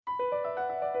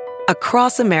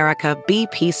Across America,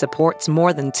 BP supports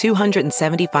more than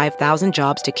 275,000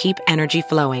 jobs to keep energy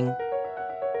flowing.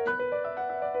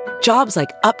 Jobs like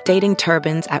updating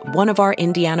turbines at one of our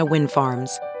Indiana wind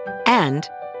farms and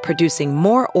producing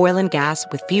more oil and gas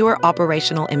with fewer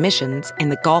operational emissions in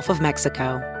the Gulf of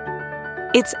Mexico.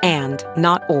 It's and,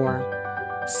 not or.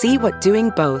 See what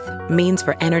doing both means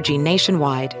for energy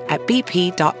nationwide at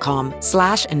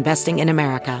bp.com/investing in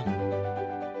America.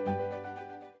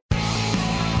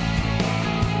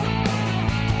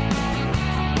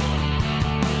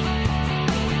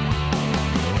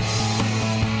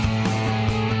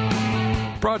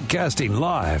 Broadcasting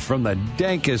live from the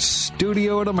dankest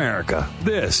studio in America,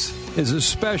 this is a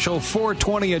special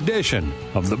 420 edition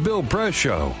of The Bill Press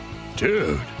Show.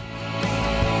 Dude.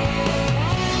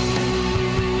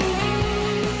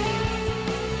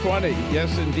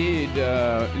 Yes, indeed.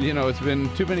 It's been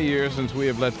too many years since we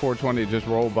have let 420 just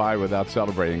roll by without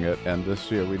celebrating it. And this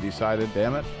year we decided,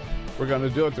 damn it, we're going to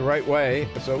do it the right way.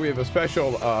 So we have a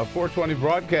special 420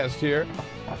 broadcast here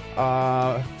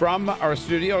from our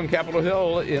studio in Capitol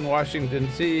Hill in Washington,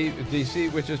 D.C.,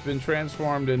 which has been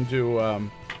transformed into a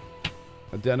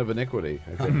den of iniquity,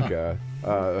 I think,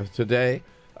 today.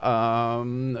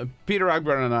 Peter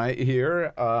Ogburn and I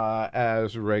here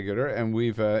as regular, and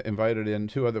we've invited in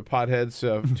two other potheads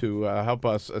to help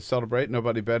us celebrate.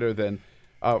 Nobody better than,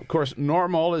 of course,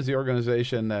 NORML is the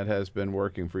organization that has been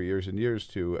working for years and years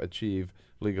to achieve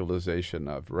legalization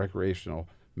of recreational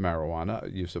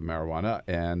marijuana, use of marijuana,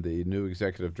 and the new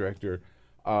executive director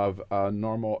of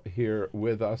NORML here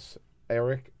with us,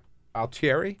 Erik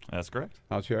Altieri. That's correct.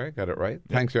 Altieri, got it right.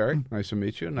 Yep. Thanks, Erik. Nice to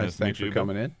meet you. Thanks for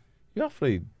coming in. You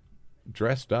awfully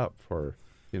dressed up for,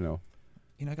 I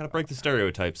got to break the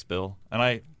stereotypes, Bill. And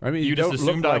I mean, you don't just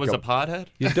assumed look I like was a pothead?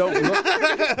 You don't look,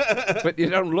 but you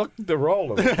don't look the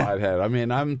role of a pothead. I mean,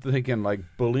 I'm thinking like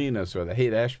Bolinas or the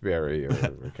Haight-Ashbury or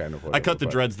kind of. Whatever, I cut the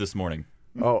dreads this morning.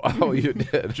 Oh, you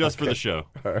did just for the show.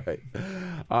 All right,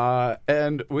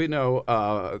 and we know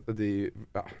the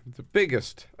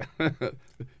biggest,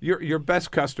 your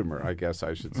best customer, I guess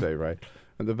I should say, right?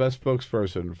 And the best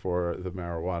spokesperson for the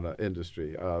marijuana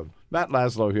industry, Matt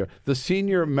Laslo here, the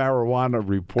senior marijuana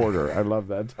reporter. I love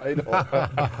that title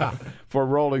for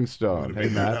Rolling Stone. Hey,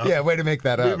 Matt. Yeah, way to make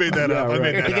that up. You made that up. Right. I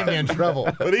made that Get me in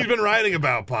trouble. But he's been writing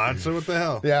about pot, so what the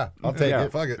hell? Yeah, I'll take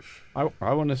it. Fuck it.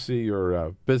 I want to see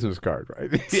your business card,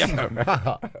 right?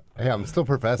 Yeah. Hey, I'm still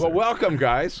professor. Well, welcome,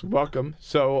 guys. Welcome.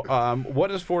 So,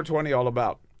 what is 420 all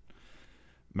about?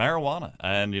 Marijuana.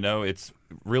 And, it's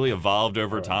really evolved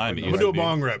over time. I'm going to do a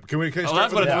bong rip. Can I start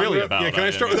that's what with it's a bong really rip? about. Yeah, can I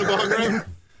start with a bong rip?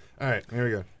 All right, here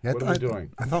we go. Yeah, What are we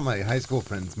doing? I thought my high school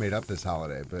friends made up this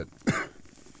holiday, but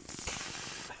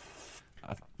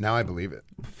now I believe it.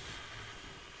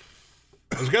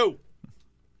 Let's go.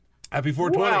 Happy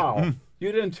 420. Wow.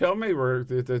 You didn't tell me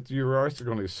that you were also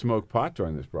going to smoke pot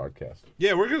during this broadcast.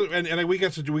 Yeah, we're good. And we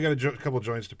got a couple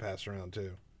joints to pass around,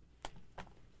 too.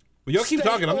 Well, y'all keep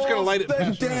talking. I'm just going to light it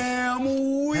and pass around.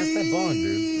 Pass that bong,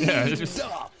 dude. Yeah, just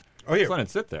Oh, here. let it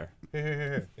sit there.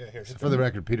 Here. Yeah, here. For the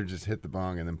record, Peter just hit the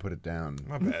bong and then put it down.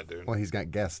 My bad, dude. Well, he's got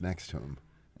guests next to him.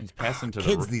 He's passing to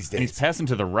Kids the these and he's days. passing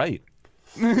to the right.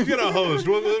 He's going to host.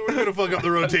 We're going to fuck up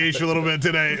the rotation a little bit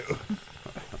today.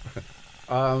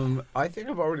 I think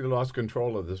I've already lost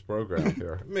control of this program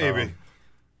here. Maybe.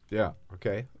 Yeah,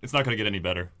 okay. It's not going to get any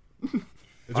better.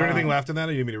 Is there anything left in that,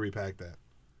 or you need me to repack that?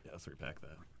 Yeah, let's repack that.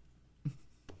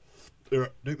 Here,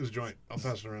 take this joint. I'll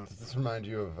pass it around. Does this remind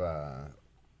you of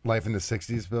life in the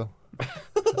 60s, Bill?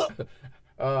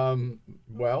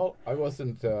 Well, I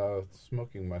wasn't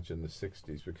smoking much in the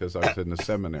 60s because I was in the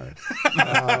seminary.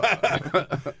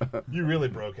 You really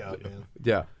broke out, man.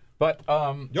 Yeah. But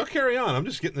Y'all carry on. I'm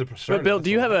just getting the But Bill, do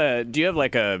you have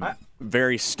like a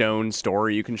very stoned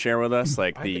story you can share with us?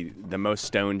 Like the most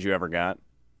stoned you ever got?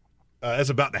 That's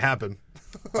about to happen.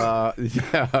 yeah,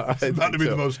 It's about to be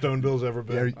the most stoned Bill's ever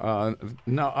been.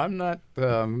 no, I'm not.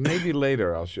 Maybe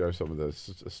later I'll share some of the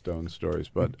stone stories.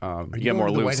 But Are you get going more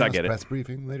to the loose, White I House get it. press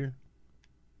briefing later?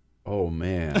 oh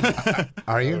man,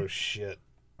 Are you? Oh, shit.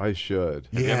 I should.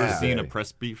 Have you ever Yeah. seen a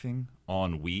press briefing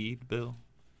on weed, Bill?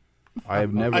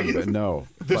 I've never been. No.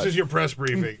 This but- is your press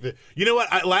briefing. You know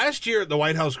what? Last year at the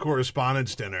White House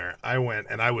Correspondents' Dinner, I went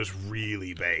and I was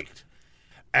really baked.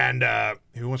 And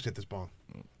who wants to hit this bong?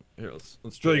 Here, let's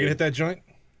Joe, you gonna hit that joint?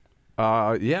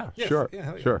 Yeah, Yes, sure, yeah,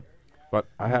 hell yeah. sure. But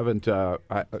I haven't. You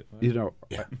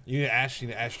need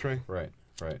an ashtray? Right.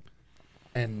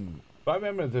 And But I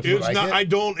remember this. It's like not.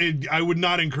 it? I would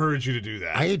not encourage you to do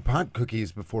that. I ate pot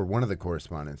cookies before one of the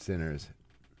correspondence dinners,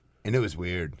 and it was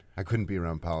weird. I couldn't be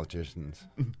around politicians.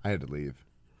 I had to leave.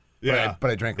 Yeah,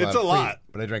 But I drank a lot. It's a lot.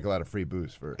 But I drank a lot of free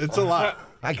booze first. It's a lot.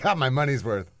 I got my money's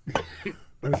worth. I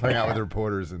was hung out with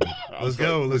reporters and Let's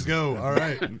go. All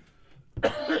right.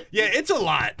 Yeah, it's a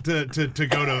lot to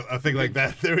go to a thing like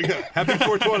that. There we go. Happy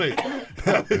 420.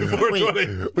 Happy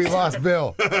 420. we lost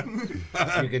Bill.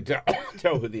 You can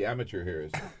tell who the amateur here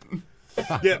is.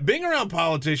 Yeah, being around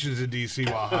politicians in D.C.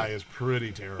 while high is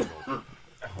pretty terrible.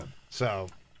 So,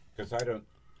 Because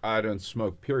I don't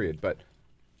smoke, period. But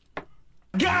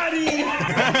got it.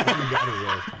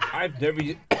 I've never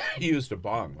used a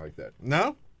bong like that.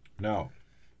 No? No.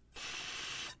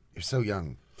 You're so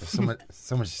young. There's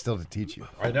so much still to teach you.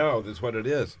 I know. That's what it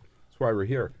is. That's why we're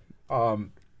here. But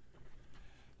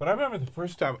I remember the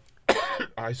first time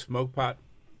I smoked pot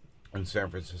in San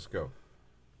Francisco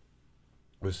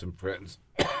with some friends.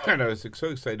 And I was so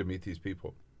excited to meet these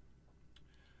people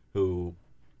who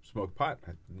smoke pot.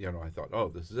 I thought, oh,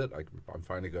 this is it. I'm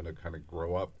finally going to kind of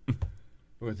grow up. I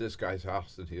went to this guy's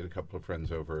house, and he had a couple of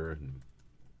friends over, and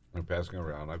I'm passing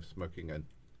around. I'm smoking, and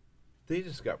they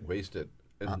just got wasted,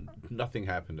 and nothing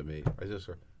happened to me.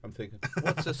 I'm thinking,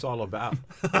 what's this all about?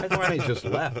 I finally just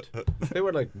left. They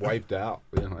were like wiped out.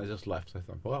 I just left. I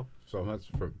thought, well, so much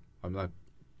I'm not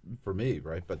for me,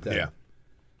 right? But then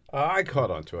I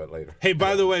caught on to it later. Hey,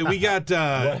 by the way, we got...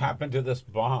 what happened to this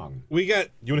bong? You want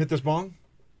to hit this bong?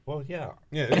 Well, yeah.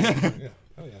 Yeah.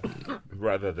 Oh, yeah.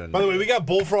 Rather than... By the way, we got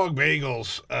Bullfrog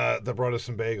Bagels that brought us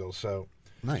some bagels. So,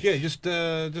 Nice. yeah,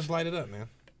 just light it up, man.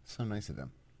 So nice of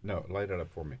them. No, light it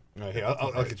up for me. All right, here,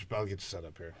 I'll get you set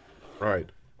up here. All right.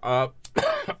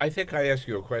 I think I asked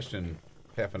you a question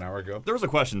half an hour ago. There was a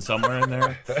question somewhere in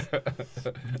there.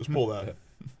 Just pull that.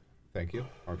 Thank you.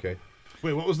 Okay.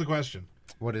 Wait, what was the question?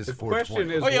 What is The 420?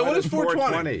 question is, Oh, yeah, what is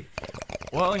 420?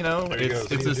 Well, There you go. it's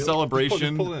See a the deal? celebration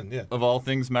Just pull in, yeah. of all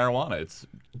things marijuana. It's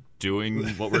doing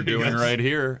what we're doing right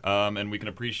here, and we can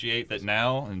appreciate that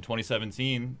now in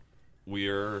 2017 we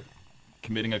are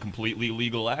committing a completely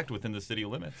legal act within the city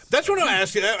limits. That's what I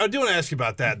ask you. I do want to ask you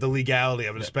about that, the legality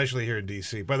of it, especially here in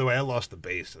D.C. By the way, I lost the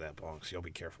base to that bong, so you'll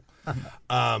be careful.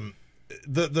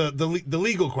 The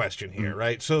legal question here,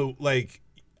 right? So, like,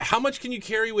 how much can you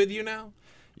carry with you now?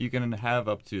 You can have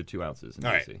up to 2 ounces in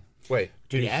All DC. right. Wait.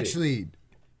 Dude, DC. actually,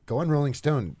 go on Rolling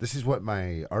Stone. This is what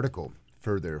my article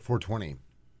for their 420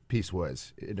 piece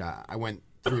was. I went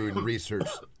through and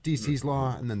researched DC's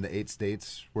law and then the 8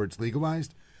 states where it's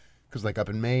legalized. Because, like, up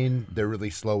in Maine, they're really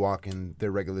slow walking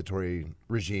their regulatory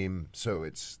regime. So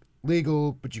it's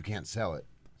legal, but you can't sell it.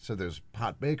 So there's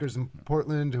pot bakers in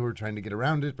Portland who are trying to get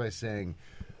around it by saying,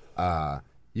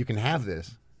 you can have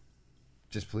this.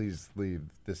 Just please leave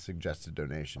this suggested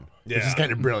donation. Which is Yeah.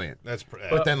 kind of brilliant.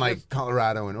 But then, like,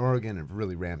 Colorado and Oregon have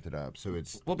really ramped it up. So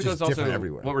it's Well, because just also different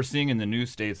everywhere. what we're seeing in the new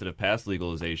states that have passed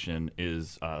legalization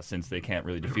is since they can't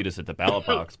really defeat us at the ballot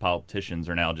box, politicians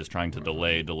are now just trying to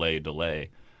delay.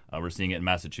 We're seeing it in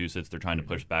Massachusetts. They're trying to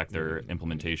push back their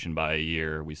implementation by a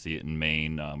year. We see it in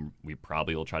Maine. We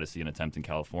probably will try to see an attempt in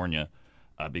California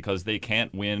because they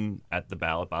can't win at the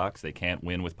ballot box. They can't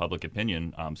win with public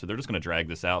opinion. So they're just going to drag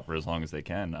this out for as long as they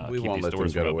can. We keep won't these let them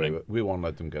stores get from away opening. with. We won't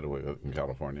let them get away with it in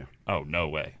California. Oh, no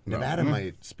way. Nevada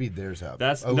might speed theirs up.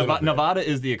 That's a little bit. Nevada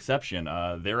is the exception.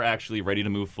 They're actually ready to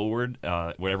move forward.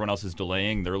 Where everyone else is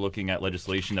delaying, they're looking at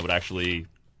legislation that would actually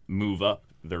move up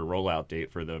their rollout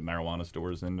date for the marijuana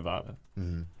stores in Nevada.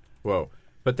 Mm-hmm. Whoa.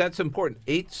 But that's important.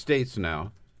 8 states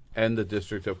now and the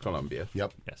District of Columbia.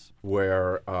 Yep. Yes.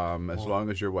 Where as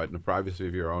long as you're, in the privacy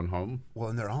of your own home? Well,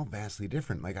 and they're all vastly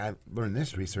different. Like, I learned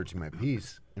this researching my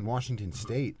piece. In Washington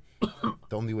State,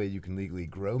 the only way you can legally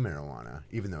grow marijuana,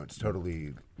 even though it's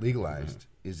totally legalized,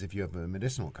 is if you have a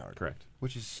medicinal card. Correct.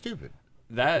 Which is stupid.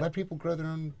 That Let people grow their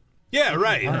own... Yeah,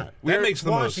 right. That We're- makes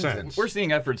the most Washington. sense. we're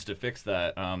seeing efforts to fix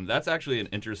that. That's actually an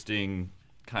interesting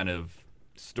kind of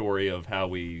story of how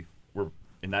we were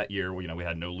in that year. We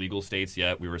had no legal states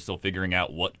yet. We were still figuring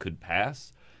out what could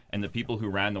pass. And the people who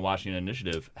ran the Washington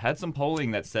Initiative had some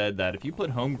polling that said that if you put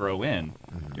home grow in,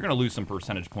 you're going to lose some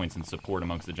percentage points in support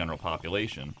amongst the general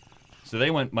population. So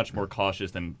they went much more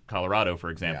cautious than Colorado,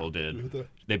 for example, did.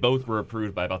 They both were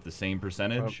approved by about the same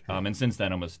percentage. And since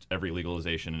then, almost every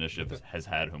legalization initiative has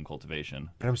had home cultivation.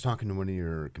 But I was talking to one of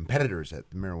your competitors at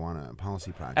the Marijuana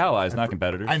Policy Project. Allies, not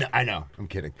competitors. I know. I'm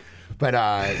kidding. But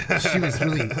she was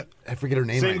really... I forget her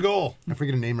name. Same goal. I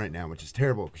forget her name right now, which is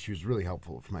terrible because she was really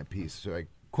helpful for my piece. So I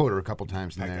quote her a couple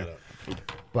times in there.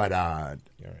 But,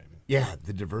 yeah,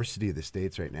 the diversity of the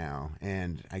states right now.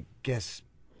 And I guess...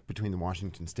 between the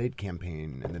Washington State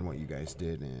campaign and then what you guys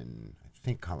did in, I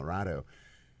think, Colorado,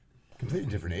 completely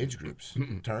different age groups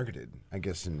targeted. I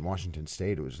guess in Washington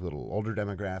State, it was a little older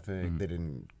demographic. They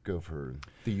didn't go for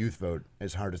the youth vote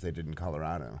as hard as they did in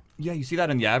Colorado. Yeah, you see that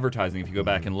in the advertising if you go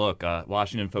back and look.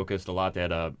 Washington focused a lot. They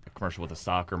had a commercial with a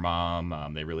soccer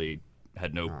mom. They really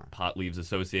had no pot leaves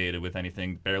associated with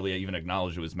anything, barely even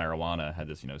acknowledged it was marijuana, had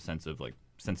this sense of like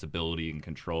sensibility and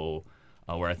control.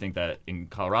 Where I think that in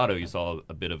Colorado you saw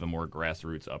a bit of a more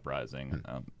grassroots uprising.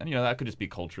 And that could just be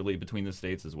culturally between the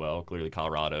states as well. Clearly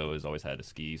Colorado has always had a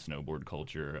ski, snowboard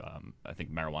culture. I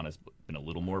think marijuana's been a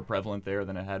little more prevalent there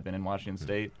than it had been in Washington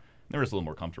State. They're just a little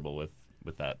more comfortable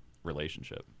with that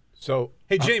relationship. So,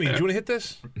 Hey, Jamie, do you want to hit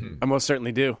this? I most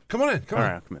certainly do. Come on in. All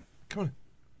right, come in. Come on.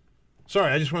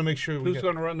 Sorry, I just want to make sure who's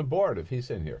going to run the board if he's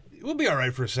in here? We'll be all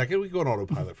right for a second. We can go on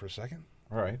autopilot for a second.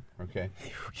 All right. Okay.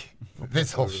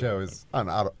 This whole show is on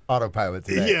autopilot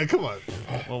today. Yeah, come on.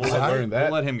 Well, learn that.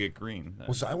 we'll let him get green.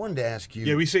 Well, so I wanted to ask you.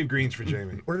 Yeah, we saved greens for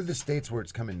Jamie. What are the states where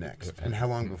it's coming next, and how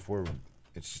long before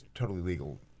it's totally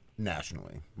legal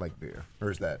nationally, like beer,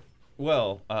 or is that?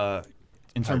 Well,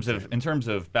 in terms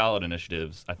of ballot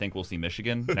initiatives, I think we'll see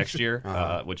Michigan next year,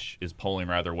 which is polling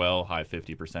rather well, high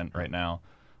 50% right now.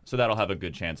 So that'll have a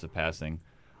good chance of passing.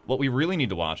 What we really need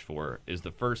to watch for is the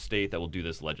first state that will do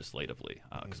this legislatively,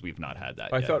 because we've not had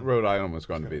that yet. I thought Rhode Island was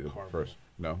going to be the first.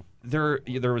 No? There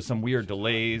was some weird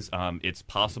delays. It's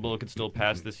possible it could still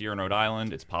pass this year in Rhode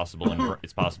Island. It's possible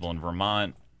in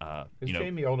Vermont. Is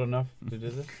Jamie old enough to do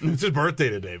this? It's his birthday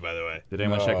today, by the way. Did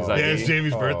anyone check his Yeah, ID? it's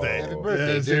Jamie's birthday. Happy birthday,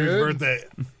 Yeah, it's Jamie's dude. birthday.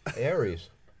 Aries.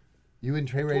 You and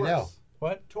Trey Raydell.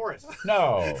 What? Taurus.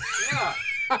 No.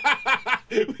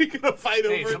 We gonna fight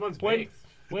Hey, over. someone's When, baked.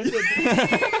 when did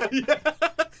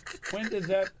when did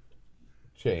that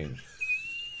change?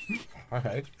 All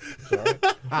right. Sorry.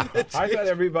 I thought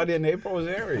everybody in April was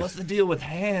Aries. What's the deal with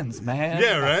hands, man?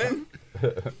 Yeah,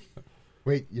 right.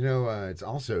 Wait, it's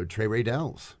also Trey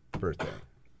Raydell's birthday.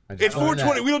 It's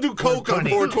 420. We don't do coke on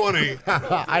 420.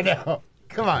 I know.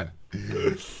 Come on.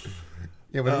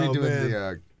 Yeah, what are we Oh, doing? man.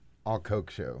 The all Coke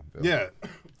show. Bill? Yeah,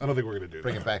 I don't think we're gonna do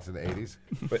Bring that. it back to the 80s.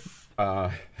 But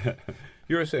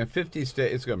you were saying 50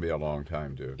 states. It's going to be a long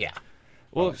time, dude. Yeah.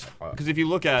 Well, because if you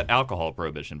look at alcohol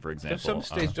prohibition, for example, Some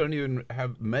states don't even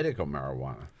have medical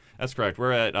marijuana. That's correct.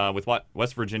 We're at with what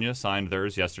West Virginia signed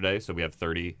theirs yesterday, so we have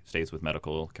 30 states with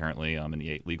medical currently in the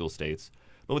 8 legal states.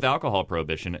 But with alcohol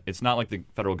prohibition, it's not like the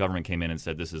federal government came in and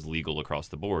said this is legal across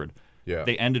the board. Yeah.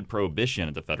 They ended prohibition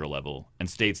at the federal level, and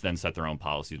states then set their own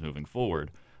policies moving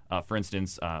forward. For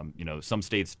instance, some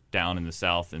states down in the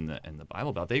South in the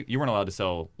Bible Belt, you weren't allowed to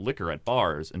sell liquor at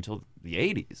bars until the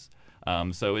 80s.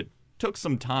 So it took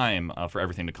some time for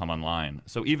everything to come online.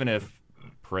 So even if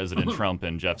President Trump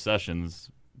and Jeff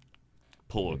Sessions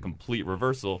pull a complete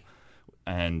reversal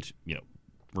and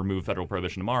remove federal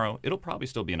prohibition tomorrow, it'll probably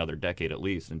still be another decade at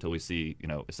least until we see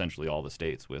essentially all the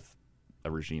states with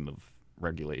a regime of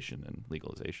regulation and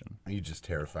legalization. Are you just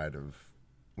terrified of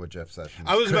what Jeff Sessions?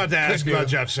 I was about to ask do? about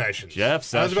Jeff Sessions. Jeff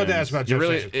Sessions. I was about to ask about Jeff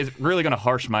Sessions. It's really going to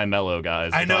harsh my mellow,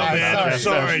 guys. I know, Talk man. about I'm Jeff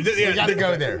sorry. Sessions. You gotta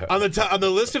go there. On the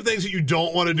list of things that you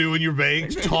don't want to do when you're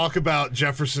baked, talk about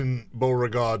Jefferson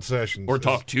Beauregard Sessions. Or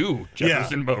talk to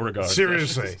Jefferson Beauregard.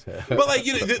 Seriously. But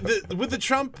with the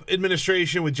Trump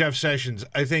administration, with Jeff Sessions,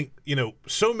 I think,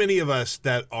 so many of us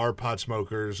that are pot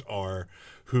smokers are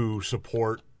who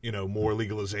support, more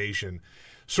legalization,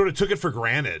 sort of took it for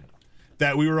granted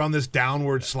that we were on this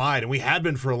downward slide, and we had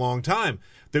been for a long time,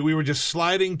 that we were just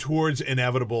sliding towards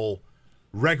inevitable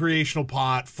recreational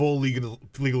pot, full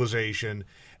legalization.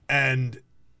 And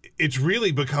it's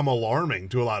really become alarming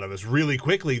to a lot of us really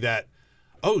quickly that,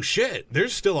 oh shit,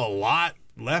 there's still a lot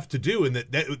left to do. And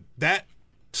that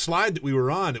slide that we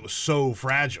were on, it was so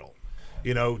fragile.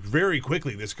 Very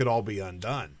quickly this could all be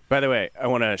undone. By the way, I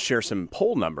want to share some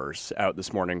poll numbers out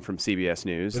this morning from CBS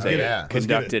News. They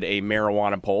conducted a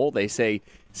marijuana poll. They say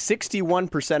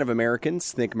 61% of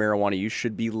Americans think marijuana use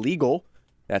should be legal.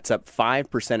 That's up 5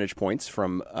 percentage points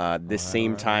from this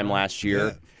same time last year.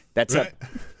 Yeah. That's up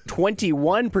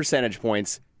 21 percentage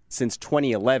points since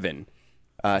 2011.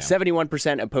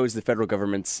 71% oppose the federal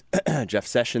government's Jeff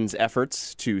Sessions'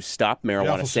 efforts to stop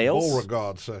marijuana sales.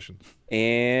 Beauregard Sessions.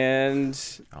 And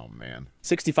Oh man.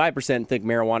 65% think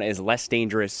marijuana is less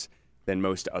dangerous than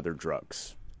most other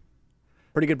drugs.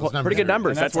 Pretty good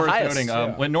numbers. And That's the worth highest.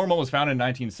 noting. When NORML was founded in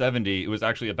 1970, it was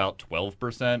actually about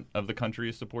 12% of the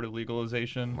country supported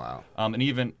legalization. Wow. And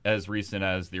even as recent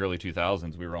as the early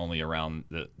 2000s, we were only around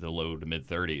the low to mid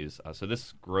 30s. So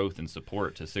this growth in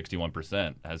support to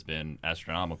 61% has been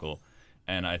astronomical.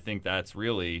 And I think that's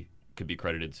really could be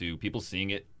credited to people seeing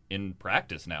it in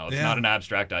practice now. It's not an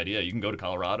abstract idea. You can go to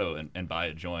Colorado and buy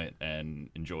a joint and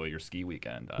enjoy your ski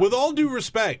weekend. With all due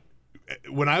respect,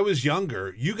 when I was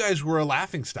younger, you guys were a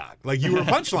laughingstock. Like, you were a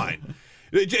punchline.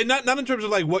 Not in terms of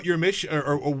like what your mission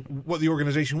or what the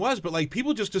organization was, but like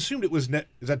people just assumed it was net.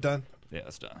 Is that done? Yeah,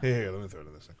 it's done. Here, let me throw it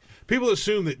in this thing. People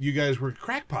assumed that you guys were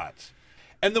crackpots.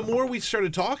 And the more we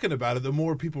started talking about it, the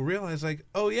more people realized, like,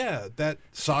 oh, yeah, that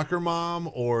soccer mom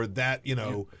or that,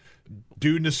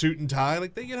 dude in a suit and tie,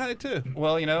 like, they get high, too.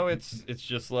 Well, it's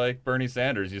just like Bernie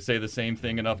Sanders. You say the same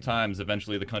thing enough times,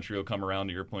 eventually the country will come around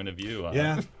to your point of view.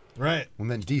 Yeah, right. Well,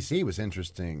 then D.C. was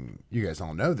interesting. You guys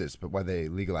all know this, but why they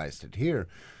legalized it here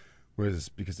was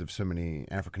because of so many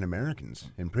African Americans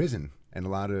in prison. And a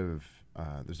lot of,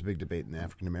 there's a big debate in the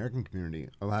African American community.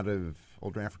 A lot of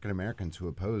older African Americans who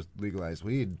opposed legalized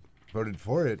weed voted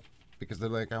for it because they're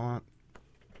like, I want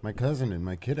my cousin and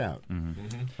my kid out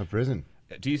of prison.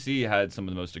 D.C. had some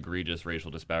of the most egregious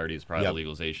racial disparities prior to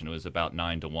legalization. It was about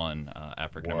 9-1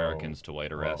 African Americans to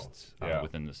white arrests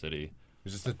within the city. It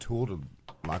was just a tool to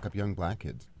lock up young black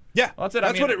kids. Yeah, well,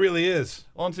 that's what it really is.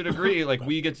 Well, and to a degree, like,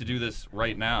 we get to do this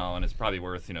right now, and it's probably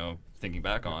worth, thinking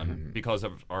back on because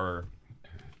of our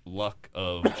luck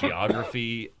of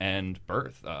geography and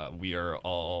birth. We are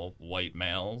all white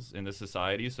males in this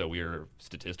society, so we are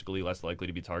statistically less likely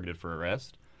to be targeted for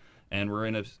arrest. And we're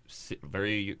in a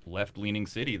very left-leaning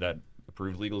city that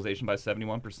approved legalization by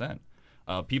 71%.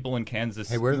 People in Kansas...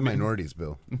 Hey, where are the minorities,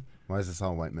 Bill? Why is this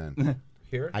all white men?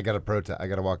 Here? I got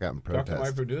to walk out and protest. Talk to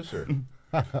my producer.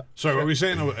 Sorry, what were we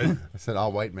saying? I said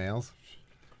all white males.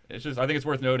 It's just, I think it's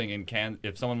worth noting,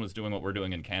 if someone was doing what we're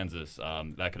doing in Kansas,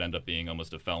 that could end up being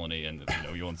almost a felony, and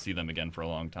you won't see them again for a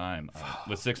long time.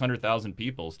 With 600,000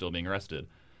 people still being arrested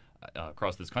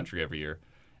across this country every year.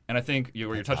 And I think what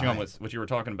you're touching on, what you were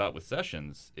talking about with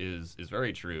Sessions, is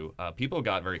very true. People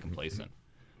got very complacent.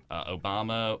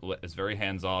 Obama is very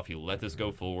hands-off. He let this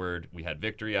go forward. We had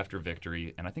victory after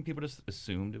victory, and I think people just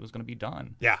assumed it was going to be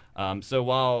done. Yeah. So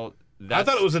while I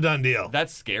thought it was a done deal. That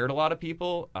scared a lot of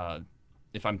people.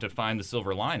 If I'm to find the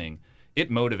silver lining,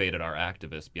 it motivated our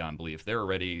activists beyond belief. They were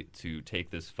ready to take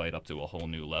this fight up to a whole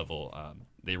new level.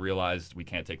 They realized we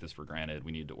can't take this for granted.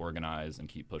 We need to organize and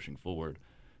keep pushing forward,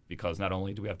 because not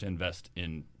only do we have to invest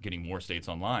in getting more states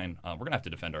online, we're going to have to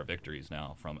defend our victories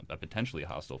now from a potentially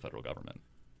hostile federal government.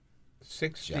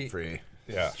 Jeffrey.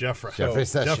 Yeah. Jeffrey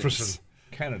Sessions. Jefferson.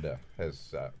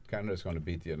 Canada's going to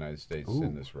beat the United States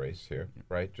in this race here,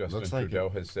 right? Justin Trudeau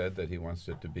has said that he wants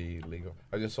it to be legal.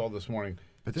 I just saw this morning.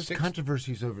 But there's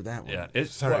controversies over that one. Yeah,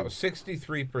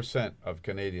 63% of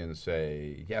Canadians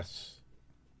say yes.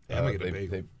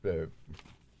 They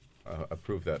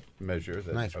approve that measure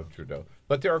of Trudeau.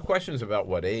 But there are questions about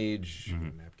what age,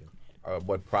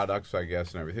 what products, I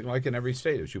guess, and everything. Like in every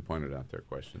state, as you pointed out, there are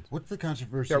questions. What's the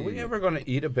controversy? Are we ever going to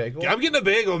eat a bagel? I'm getting a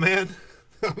bagel, man.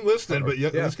 I'm listening, but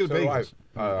let's get a bagel.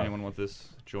 Anyone want this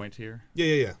joint here?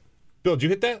 Yeah. Bill, did you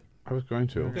hit that? I was going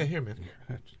to. Okay, here, man.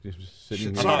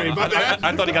 Sorry about that.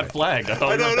 I thought he got flagged. I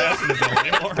thought we weren't passing the bill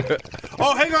anymore.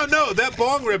 Oh, hang on. No, that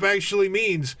bong rip actually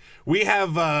means we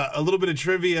have a little bit of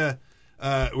trivia.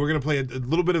 We're going to play a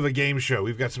little bit of a game show.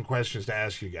 We've got some questions to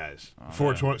ask you guys.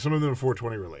 420. Some of them are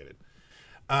 420 related.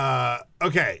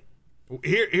 Okay.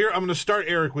 Here, I'm going to start,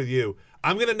 Erik, with you.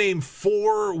 I'm going to name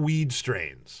 4 weed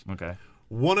strains. Okay.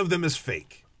 One of them is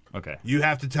fake. Okay. You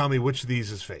have to tell me which of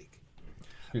these is fake.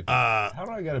 How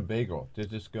do I get a bagel? Did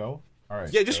this go? All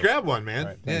right. Yeah, just grab one, man.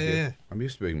 All right, Yeah. I'm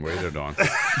used to being waited on.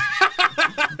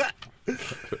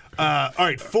 All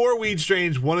right, 4 weed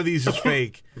strains. One of these is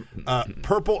fake.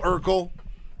 Purple Urkel,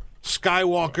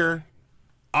 Skywalker,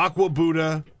 Aqua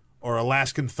Buddha, or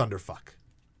Alaskan Thunderfuck.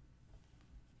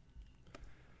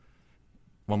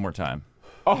 One more time.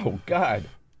 Oh, God.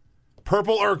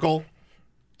 Purple Urkel,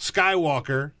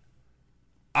 Skywalker,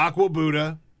 Aqua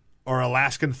Buddha, or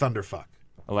Alaskan Thunderfuck.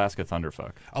 Alaska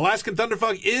Thunderfuck. Alaskan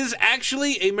Thunderfuck is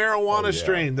actually a marijuana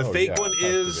strain. The fake one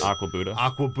is Aqua Buddha.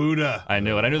 Aqua Buddha. I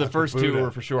knew it. I knew the first Buddha. 2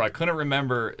 were for sure. I couldn't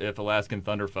remember if Alaskan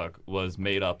Thunderfuck was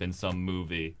made up in some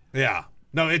movie. Yeah.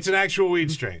 No, it's an actual weed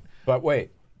strain. But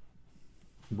wait.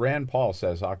 Rand Paul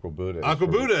says Aqua Buddha. Aqua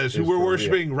Buddha is who we're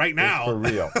worshiping right now. For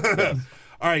real. Yes.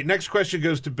 All right, next question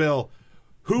goes to Bill.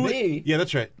 Me? Yeah,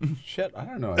 that's right. Shit, I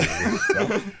don't know any of this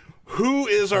stuff. Who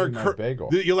is our bagel.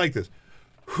 You like this?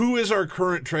 Who is our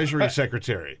current Treasury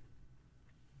Secretary?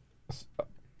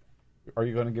 Are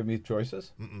you going to give me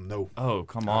choices? No. Oh,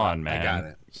 come on, man. I got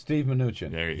it. Steve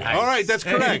Mnuchin. There you go. All right, that's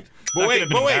correct. But That could've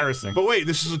been embarrassing. wait,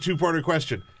 this is a 2-parter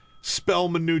question. Spell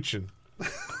Mnuchin.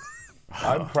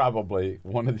 I'm probably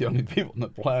one of the only people on the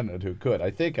planet who could.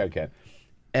 I think I can.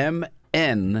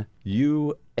 MNUNCHIN.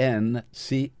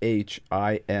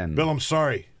 Bill, I'm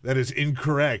sorry. That is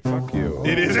incorrect. Fuck you.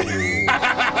 It is. It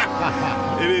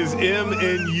is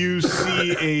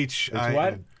MNUCHIN. It's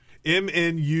what?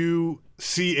 MNUCHIN.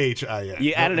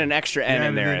 You added an extra N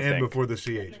in there, I N think. before the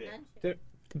CH.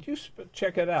 Could you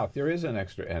check it out? There is an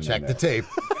extra N. Check in the there. tape.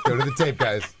 Go to the tape,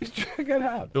 guys. Check it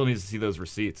out. Bill needs to see those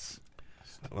receipts.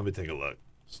 Let me take a look.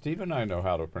 Steve and I know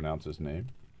how to pronounce his name.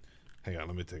 Hang on,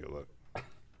 let me take a look.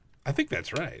 I think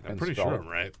that's right. I'm And pretty spell sure it. I'm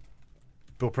right.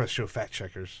 Bill Press Show fact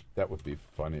checkers. That would be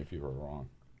funny if you were wrong.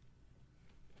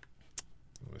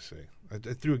 Let me see. I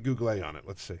threw a Google A on it.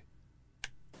 Let's see.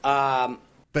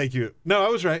 Thank you. No, I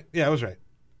was right. Yeah, I was right.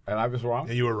 And I was wrong?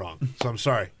 And you were wrong. So I'm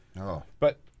sorry. Oh.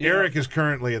 But Erik is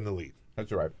currently in the lead.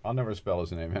 That's right. I'll never spell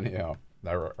his name anyhow.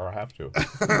 Or have to.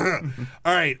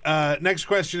 All right. Next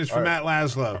question is from Matt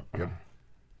Laslo.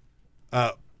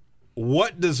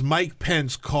 What does Mike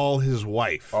Pence call his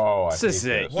wife? Oh, I This is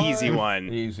hate an this. easy one.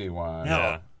 Easy one.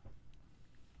 Yeah.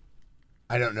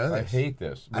 I don't know I this. hate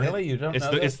this. Really? You don't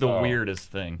know this? It's the Oh,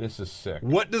 weirdest thing. This is sick.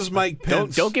 What does Mike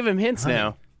Pence... Don't give him hints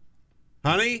now.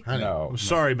 Honey? No. I'm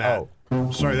sorry, Matt. Oh.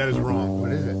 I'm sorry, that is wrong.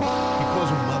 What is it? He calls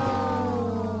her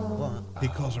mother. He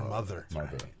calls her mother.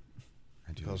 Mother.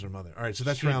 He calls her mother. All right, so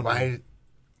that's round one.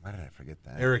 Why did I forget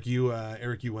that? Erik, you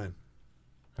win.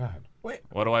 God. Wait.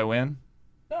 What do I win?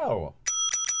 No.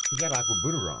 You got Aqua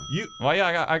Buddha wrong. Well,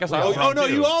 yeah, I guess I was Oh, wrong, no,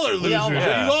 too. you all are losers.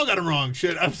 Yeah. You all got it wrong.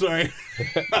 Shit, I'm sorry. I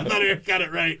thought Erik got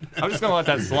it right. I'm just going to let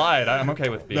that slide. I'm okay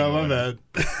with being No, my one. bad.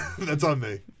 That's on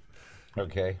me.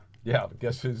 Okay. Yeah,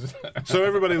 guess who's... So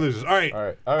everybody loses. All right.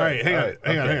 All right. Hang on. Okay.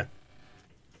 Hang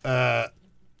on.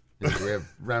 We have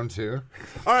round two.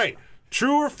 All right.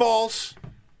 True or false?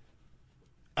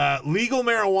 Legal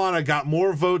marijuana got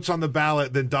more votes on the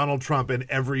ballot than Donald Trump in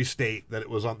every state that it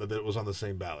was on the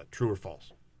same ballot. True or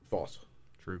false? False.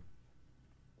 True.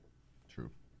 True.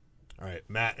 All right.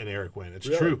 Matt and Erik win. It's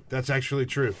Really? true. That's actually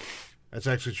true.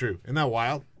 Isn't that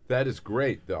wild? That is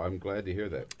great, though. I'm glad to hear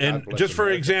that. And God bless just for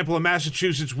America. example, in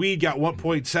Massachusetts, weed got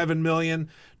 1.7 million.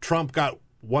 Trump got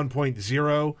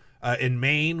 1.0. In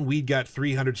Maine, weed got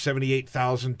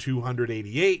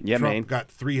 378,288. Yeah, Trump Maine. got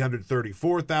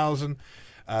 334,000.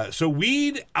 So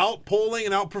weed outpolling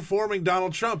and outperforming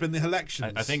Donald Trump in the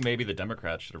elections. I think maybe the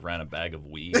Democrats should have ran a bag of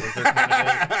weed as their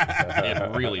candidate.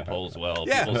 It really polls well.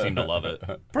 Yeah. People seem to love it.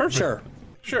 perfect.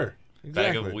 Sure. Bag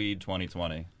Exactly. of weed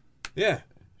 2020. Yeah.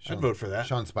 Should vote for that.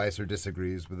 Sean Spicer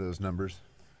disagrees with those numbers.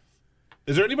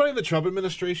 Is there anybody in the Trump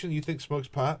administration you think smokes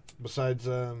pot besides,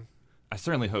 I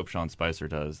certainly hope Sean Spicer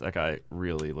does. That guy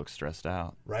really looks stressed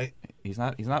out. right? He's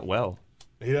not well.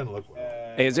 He doesn't look well.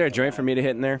 Hey, is there a joint for me to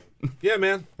hit in there? Yeah,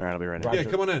 man. All right, I'll be right in. Yeah,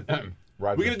 come on in. Roger,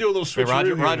 We're going to do a little Hey, switcheroo Roger,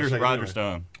 here in a Roger, second, Roger anyway.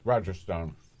 Stone. Roger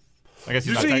Stone. I guess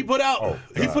Did he's you not see he put out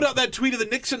he God. put out that tweet of the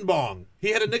Nixon bong.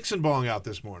 He had a Nixon bong out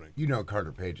this morning. You know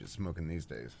Carter Page is smoking these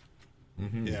days.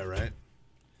 Yeah, right.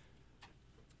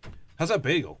 How's that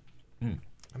bagel? I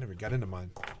never got into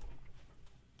mine. I'm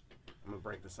gonna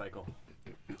break the cycle.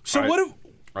 So what if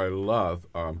I love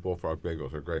Bullfrog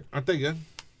bagels. They're great. aren't they good?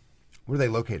 Where are they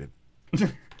located? How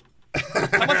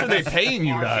much are they paying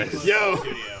you guys? Yo,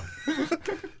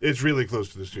 it's really close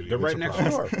to the studio. They're right It's a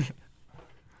next problem.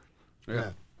 door.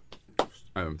 Yeah.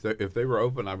 If they were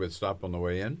open, I would stop on the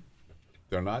way in.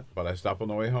 They're not, but I stop on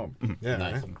the way home. Yeah.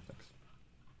 Nice.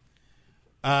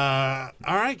 Right?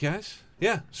 All right, guys.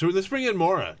 Yeah. So let's bring in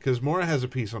Maura because Maura has a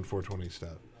piece on 420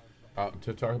 stuff.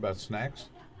 To talk about snacks.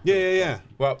 Yeah.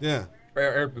 Well, Yeah.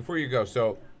 Eric, before you go,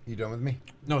 so You done with me?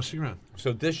 No, stick around.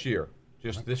 this year,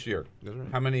 just this year, That's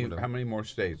right. how many more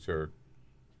states are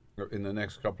in the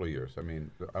next couple of years? I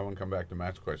mean, I want to come back to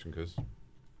Matt's question because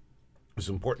it's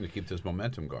important to keep this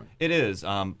momentum going. It is.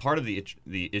 Part of the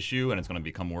issue, and it's going to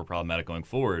become more problematic going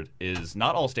forward, is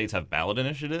not all states have ballot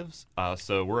initiatives.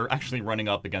 So we're actually running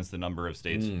up against the number of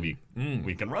states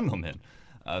we can run them in.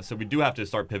 So we do have to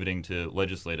start pivoting to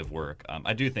legislative work.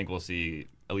 I do think we'll see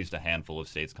at least a handful of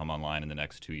states come online in the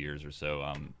next 2 years or so.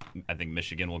 I think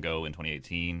Michigan will go in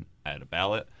 2018 at a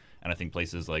ballot, and I think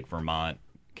places like Vermont,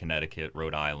 Connecticut,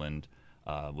 Rhode Island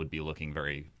would be looking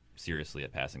very seriously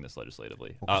at passing this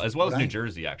legislatively, as well as New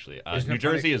Jersey, actually. New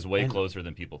Jersey is way closer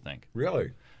than people think.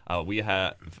 Really? We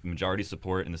have majority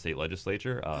support in the state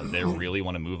legislature. They really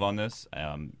want to move on this.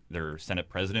 Their Senate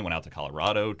president went out to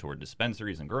Colorado, toured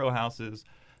dispensaries and grow houses.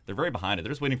 They're very behind it.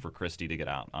 They're just waiting for Christie to get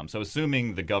out. So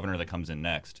assuming the governor that comes in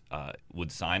next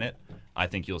would sign it, I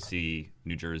think you'll see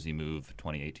New Jersey move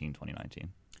 2018, 2019.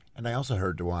 And I also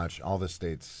heard to watch all the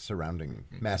states surrounding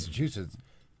Massachusetts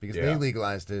because Yeah. they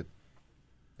legalized it.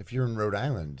 If you're in Rhode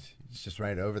Island, it's just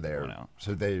right over there. Oh, no.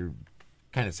 So they're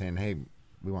kind of saying, hey,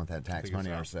 we want that tax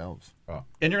money ourselves. And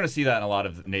you're going to see that in a lot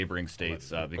of neighboring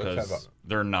states because have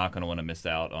they're not going to want to miss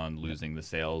out on losing the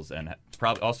sales and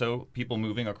probably also people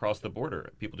moving across the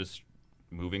border. People just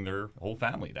moving their whole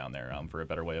family down there for a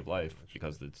better way of life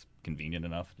because it's convenient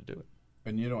enough to do it.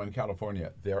 And in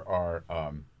California, there are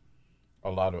a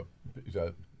lot of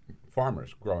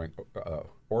farmers growing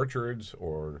orchards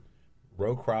or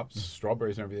row crops,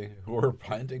 strawberries and everything, who are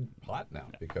planting pot now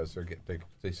because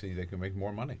they see they can make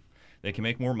more money. They can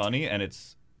make more money, and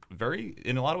it's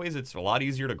in a lot of ways, it's a lot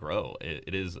easier to grow.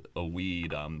 It is a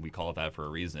weed. We call it that for a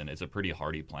reason. It's a pretty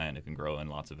hardy plant. It can grow in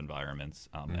lots of environments.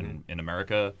 And in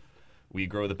America, we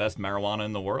grow the best marijuana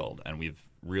in the world, and we've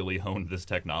really honed this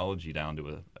technology down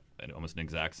to almost an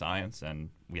exact science, and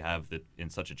we have it in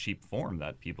such a cheap form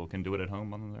that people can do it at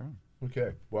home on their own.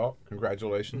 Okay. Well,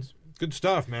 congratulations. Good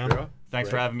stuff, man. Yeah. Thanks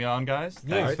for having me on, guys.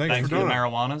 Yeah, thanks for for the doing it.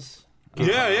 Marijuanas.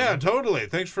 Yeah, totally.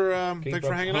 Thanks for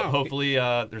hanging out. Hopefully,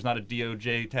 there's not a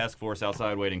DOJ task force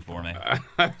outside waiting for me. All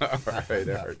right,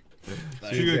 Erik.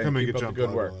 So you're gonna come and Keep get up the jump good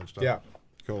on work. all that stuff. Yeah.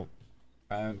 Cool.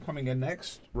 And coming in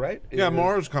next, right? Yeah, is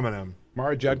Maura's coming in.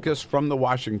 Maura Judkis from the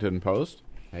Washington Post.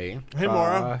 Hey. Hey,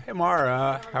 Maura. Hey,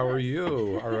 Maura. How are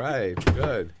you? All right.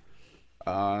 Good.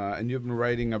 And you've been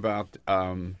writing about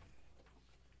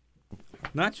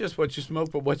not just what you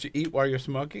smoke, but what you eat while you're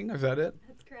smoking. Is that it?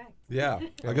 That's correct. Yeah.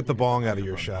 I'll get the bong out of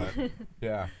your shot.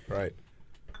 Yeah. Right.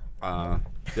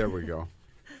 There we go.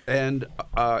 And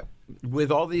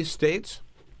with all these states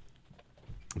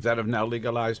that have now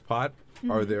legalized pot,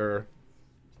 are there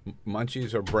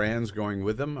munchies or brands going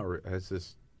with them, or has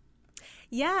this?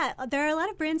 Yeah, there are a lot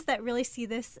of brands that really see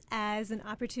this as an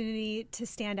opportunity to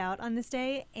stand out on this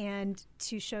day and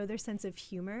to show their sense of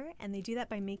humor. And they do that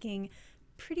by making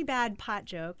pretty bad pot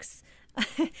jokes.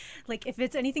 Like if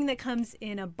it's anything that comes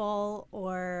in a bowl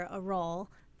or a roll,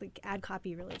 the ad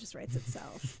copy really just writes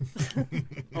itself.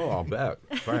 Oh, I'll bet.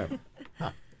 Right.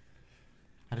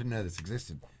 I didn't know this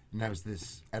existed. And now is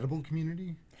this edible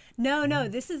community? No,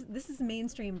 this is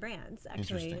mainstream brands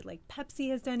actually. Interesting. Like Pepsi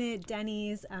has done it,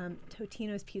 Denny's,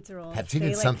 Totino's Pizza Rolls. Pepsi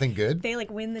did something good? They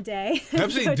win the day.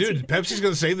 Pepsi's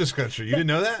gonna save this country. You didn't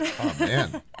know that? Oh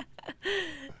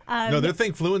man. No, they're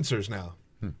thinkfluencers now.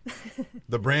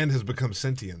 The brand has become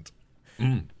sentient.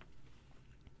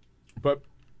 But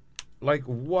like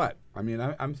what? I mean,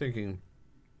 I'm thinking.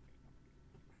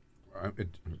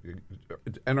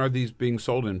 And are these being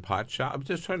sold in pot shops? I'm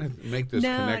just trying to make this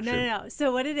connection. No.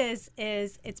 So what it is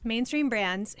it's mainstream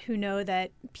brands who know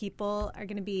that people are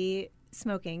going to be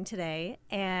smoking today,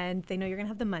 and they know you're going to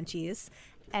have the munchies,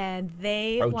 and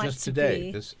they want just to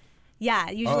today. be.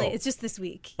 Yeah, usually Oh. it's just this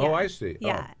week. Oh, Yeah. I see.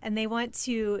 Yeah, Oh. and they want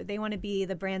to be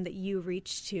the brand that you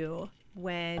reach to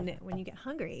when you get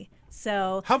hungry.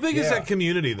 So How big is Yeah. that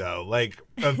community, though? Like,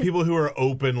 of people who are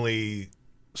openly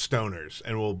stoners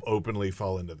and will openly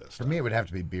fall into this For stuff? me, it would have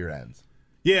to be beer ads.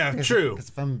 Yeah, true. Because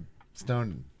if I'm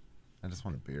stoned, I just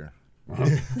want a beer.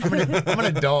 I'm an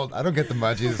adult. I don't get the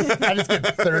munchies. I just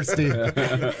get thirsty.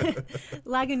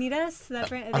 Lagunitas, that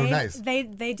brand, nice.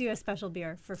 they do a special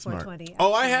beer for Smart. 420.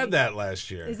 Oh, I actually. had that last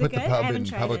year. Is Put it the good? pub I haven't in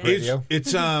tried public it. radio.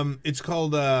 It's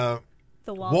called The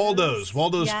Waldo's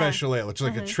Yeah. Special Ale. It's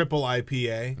like a triple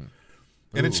IPA,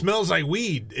 and it smells like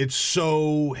weed. It's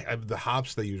so the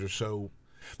hops they use are so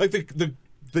like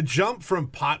the jump from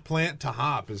pot plant to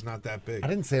hop is not that big. I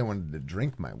didn't say I wanted to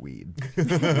drink my weed.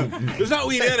 There's not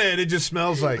weed in it. It just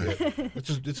smells like it.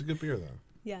 It's a good beer though.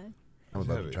 Yeah. I would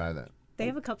love to try that. They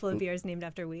have a couple of beers named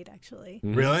after weed, actually.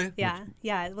 Really? Yeah.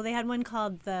 Well, they had one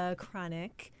called the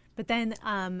Chronic, but then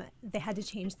they had to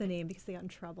change the name because they got in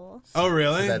trouble. Oh,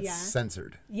 really? So that's Yeah.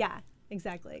 censored. Yeah,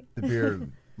 exactly. The beer,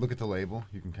 look at the label.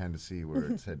 You can kind of see where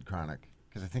it said chronic.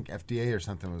 Because I think FDA or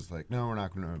something was like, no, we're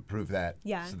not going to approve that.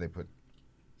 Yeah. So they put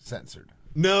censored.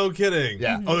 No kidding.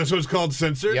 Yeah. Oh, so it's called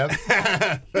censored. Yep.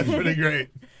 That's pretty great.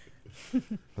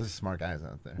 Those are smart guys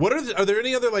out there. What are there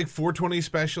any other like 420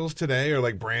 specials today, or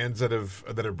like brands that are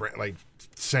like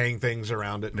saying things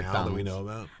around it now that we know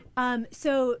about?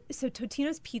 So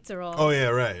Totino's Pizza Rolls. Oh yeah,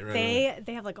 right.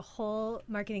 They have like a whole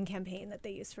marketing campaign that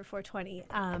they use for 420,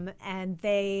 and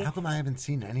they How come I haven't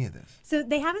seen any of this? so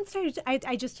they haven't started.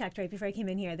 I just checked right before I came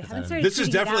in here. They haven't started. This is tweeting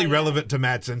it definitely out yet. relevant to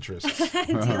Matt's interests.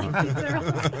 Dealing pizza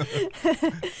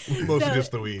rolls. Mostly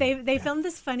just the weed. They filmed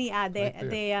this funny ad.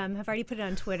 They have already put it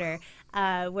on Twitter,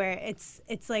 where it's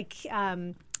like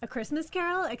a Christmas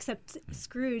Carol, except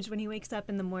Scrooge, when he wakes up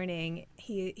in the morning,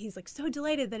 he's like so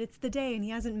delighted that it's the day and he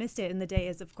hasn't missed it. And the day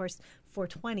is, of course,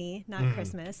 420, not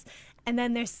Christmas. And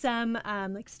then there's some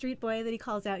like street boy that he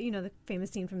calls out, the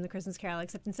famous scene from the Christmas Carol,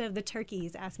 except instead of the turkey,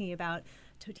 he's asking about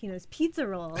Totino's Pizza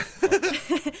Rolls.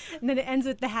 And then it ends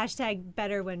with the hashtag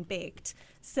better when baked.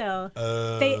 So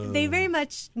they very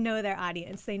much know their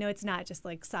audience. They know it's not just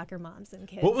like soccer moms and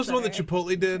kids. What was the one that are Chipotle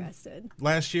did interested.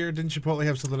 last year? Didn't Chipotle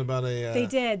have something about a? They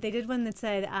did. They did one that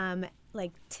said,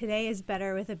 like today is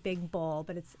better with a big bowl,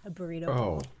 but it's a burrito Oh.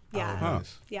 bowl. Yeah. Oh,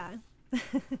 nice. Yeah.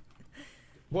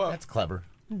 Well, That's clever.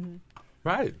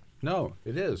 right. No,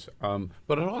 it is.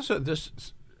 But it also,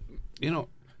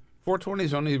 420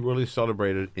 is only really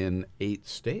celebrated in 8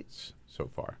 states so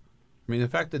far. I mean, the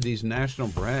fact that these national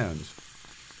brands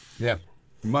Yeah.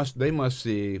 must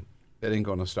see it ain't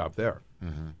going to stop there.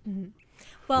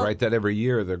 Well, Right, that every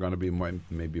year they're going to be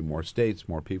maybe more states,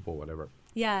 more people, whatever.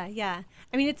 yeah, yeah.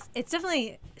 I mean, it's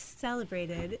definitely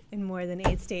celebrated in more than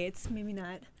 8 states. Maybe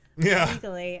not Yeah.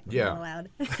 legally Yeah. not allowed.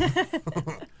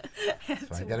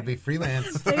 So I got to be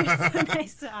freelance. They're so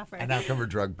nice to offer. I now cover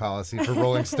drug policy for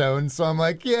Rolling Stone, so I'm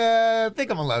like, yeah, I think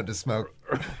I'm allowed to smoke.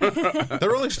 The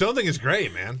Rolling Stone thing is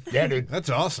great, man. Yeah, dude. That's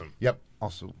awesome. Yep.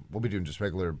 Also, we'll be doing just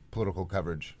regular political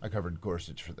coverage. I covered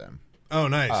Gorsuch for them. Oh,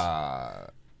 nice.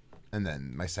 And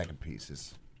then my second piece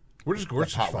is, Where does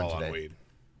Gorsuch hot one fall on today. weed?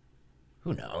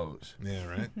 who knows? Yeah,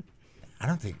 right. I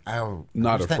don't think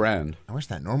Not a friend. I wish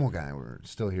that normal guy were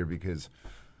still here because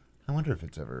I wonder if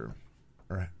it's ever,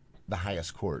 or the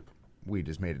highest court weed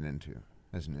is made it into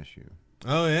as an issue.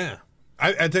 Oh, yeah.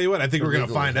 I tell you what, I think The we're going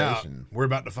to find out. legalization. We're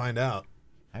about to find out.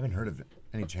 I haven't heard of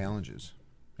any challenges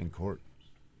in court.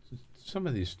 Some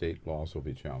of these state laws will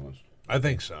be challenged. I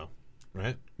think so.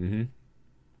 Right?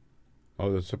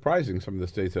 Oh, it's surprising some of the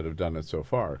states that have done it so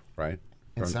far, right?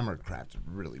 And some are crafted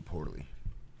really poorly.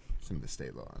 Some of the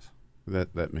state laws.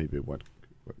 That may be what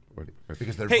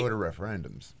Because they're Hey. voter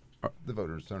referendums. The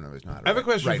voters don't always know how to I have a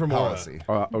question write for Maura. policy.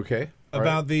 okay. All right.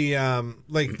 About the,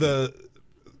 like, the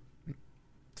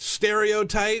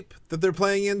stereotype that they're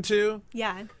playing into.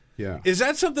 Yeah. Yeah. Is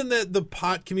that something that the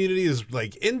pot community is,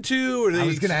 like, into? Or I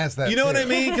was gonna ask that, You know what too. I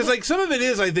mean? Because, like, some of it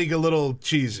is, I think, a little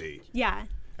cheesy. Yeah.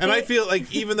 And I They- feel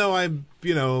like even though I'm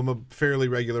a fairly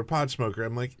regular pot smoker,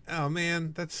 I'm like, oh,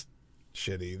 man, that's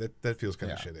shitty. That feels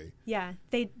kind of shitty. Yeah,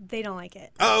 they don't like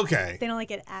it. Oh, okay. They don't like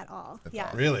it at all.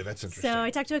 Yeah. Really? That's interesting. So I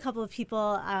talked to a couple of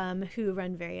people who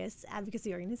run various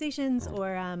advocacy organizations, Oh.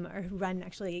 or who run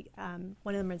actually.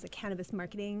 One of them runs a cannabis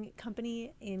marketing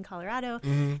company in Colorado,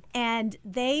 Mm-hmm. and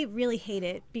they really hate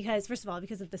it because, first of all,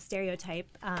 because of the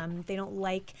stereotype. They don't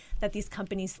like that these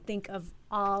companies think of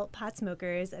all pot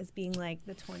smokers as being like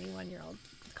the 21-year-old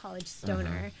college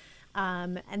stoner.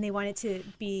 And they want it to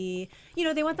be,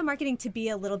 they want the marketing to be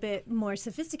a little bit more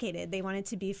sophisticated. They want it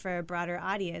to be for a broader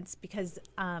audience because,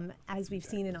 as we've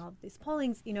seen in all of these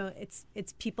pollings, it's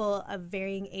people of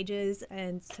varying ages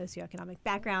and socioeconomic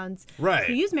backgrounds Right.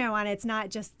 who use marijuana. It's not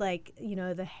just like,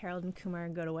 the Harold and Kumar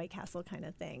and go to White Castle kind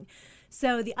of thing.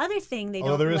 So the other thing they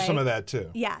Although don't there is like, some of that, too.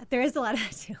 yeah, there is a lot of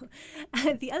that too.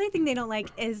 The other thing they don't like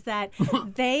is that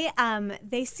they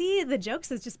see the jokes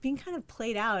as just being kind of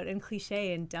played out and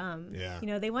cliche and dumb.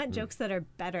 Yeah. They want jokes that are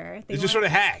better. They It's just want- sort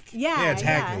of hack. Yeah, it's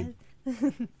hackneyed.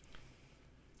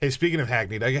 Hey, speaking of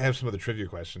hackneyed, I have some other trivia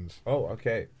questions. Oh,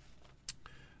 okay.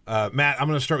 Matt, I'm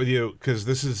going to start with you because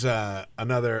this is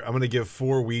another. I'm going to give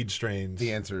 4 weed strains.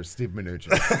 The answer is Steve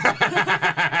Mnuchin.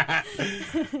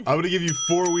 I'm going to give you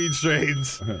 4 weed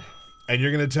strains, and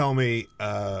you're going to tell me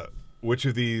which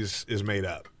of these is made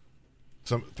up.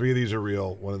 3 of these are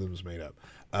real. 1 of them is made up.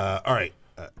 All right.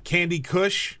 Candy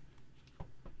Kush,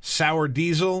 Sour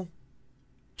Diesel,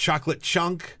 Chocolate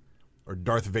Chunk, or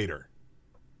Darth Vader?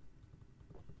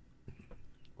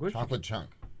 Chocolate chunk.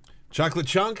 Chocolate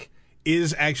Chunk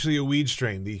is actually a weed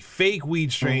strain. The fake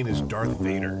weed strain is Darth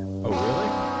Vader. Oh,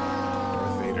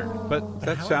 Darth Vader. really? But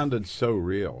that sounded so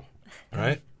real.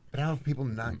 Right? But how have people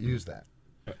not used that?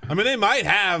 I mean, they might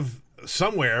have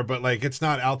somewhere, but like it's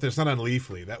not out there. It's not on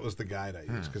Leafly. That was the guide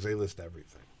I used because they list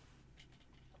everything.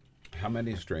 How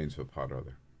many strains of pot are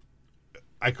there?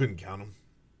 I couldn't count them.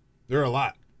 There are a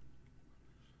lot.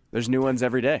 There's new ones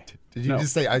every day. Did you No.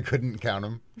 just say I couldn't count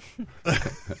them?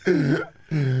 That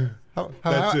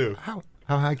too. How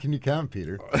high can you count,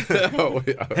 Peter? Oh,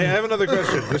 yeah. Hey, I have another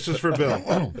question. This is for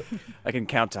Bill. I can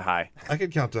count to high. I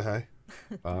can count to high.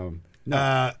 No.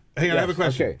 Hang on, I have a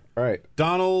question. Okay, all right.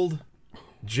 Donald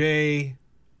J.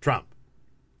 Trump.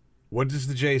 What does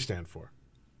the J stand for?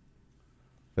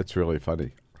 That's really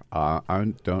funny.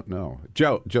 I don't know.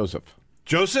 Joseph.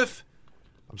 Joseph?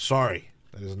 I'm sorry.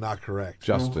 That is not correct.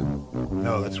 Justin.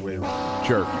 No, that's way wrong.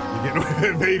 Jerk.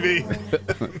 You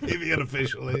get, maybe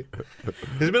unofficially.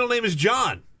 His middle name is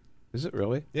John. Is it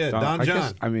really? Yeah, Don I John.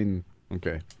 guess, I mean,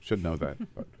 okay. Should know that.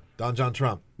 But Don John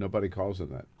Trump. nobody calls him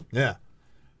that. Yeah.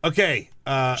 Okay.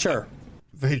 Sure.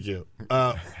 Thank you.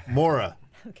 Maura,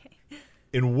 Okay.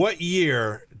 in what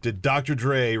year did Dr.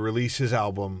 Dre release his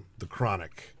album, The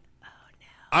Chronic? Oh, no.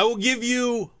 I will give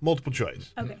you multiple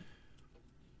choice. Okay.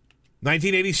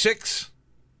 1986,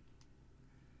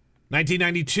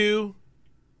 1992,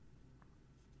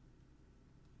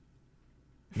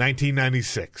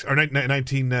 1996 or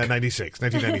 1996.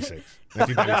 1996.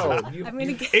 1996. I'm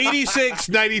gonna go, 86,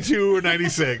 92, or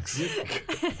 96.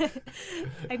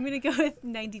 I'm gonna go with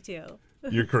 92.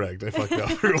 You're correct. I fucked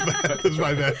up real bad. That's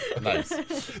my bad. Nice.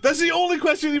 That's the only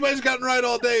question you guys gotten right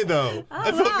all day, though.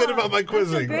 I felt good about my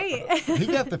quizzing. Great. He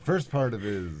got the first part of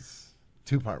his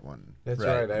two-part one. That's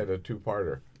right. I had a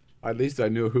two-parter. At least I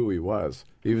knew who he was,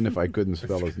 even if I couldn't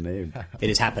spell his name. It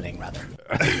is happening, rather.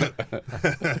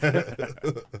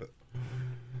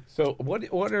 So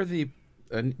what are the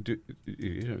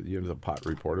you're the pot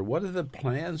reporter. What are the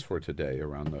plans for today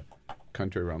around the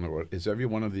country, around the world? Is every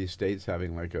one of these states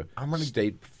having like a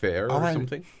state fair or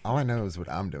something? All I know is what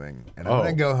I'm doing, and I'm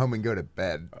gonna go home and go to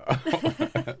bed.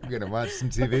 I'm gonna watch some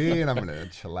TV and I'm gonna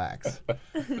chillax.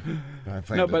 I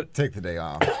plan to take the day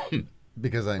off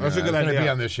because I know I'm gonna be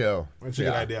on this show. That's a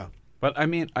good idea. But I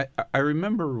mean, I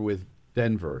remember with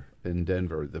Denver,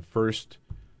 the first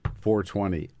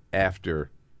 420 after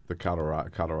the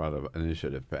Colorado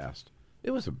initiative passed.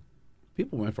 It was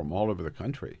people went from all over the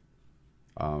country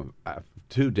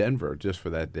to Denver just for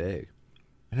that day.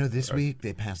 I know this week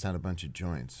they passed out a bunch of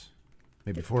joints,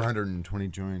 maybe 420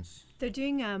 joints. They're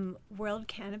doing World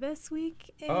Cannabis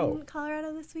Week in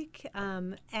Colorado this week.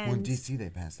 And in D.C. they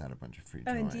passed out a bunch of free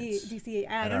joints. In D.C.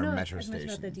 I don't know as much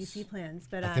about the D.C. plans,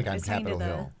 but I think on was talking to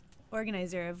Capitol Hill. The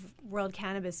organizer of World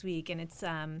Cannabis Week, and it's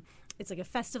like a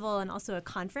festival and also a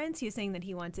conference. He was saying that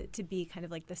he wants it to be kind of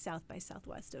like the South by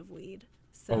Southwest of weed.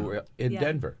 So, in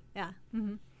Denver? Yeah.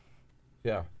 Mm-hmm.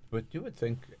 Yeah, but you would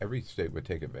think every state would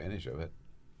take advantage of it.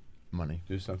 Money.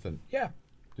 Do something. Yeah.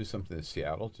 Do something in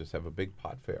Seattle. Just have a big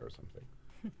pot fair or something.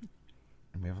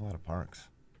 And we have a lot of parks.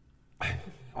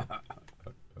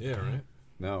 Yeah, right?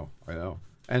 No, I know.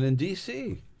 And in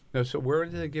D.C. No, so where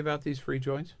did they give out these free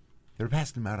joints? They were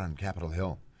passing them out on Capitol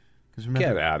Hill.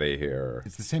 Get out of here.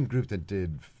 It's the same group that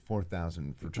did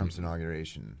 4,000 for Trump's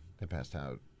inauguration. They passed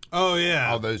out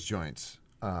all those joints.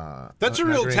 That's a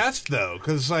real test, though,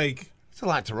 because, like... It's a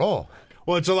lot to roll.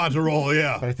 Well, it's a lot to roll,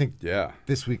 yeah. But I think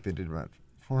this week they did about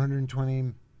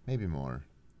 420, maybe more.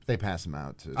 They pass them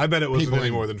out to... I bet it wasn't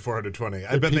any more than 420.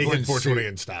 I bet they hit 420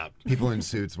 and stopped. People in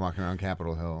suits walking around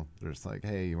Capitol Hill. They're just like,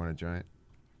 hey, you want a joint?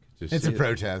 It's a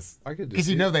protest. Because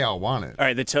they all want it. All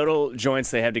right, the total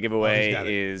joints they have to give away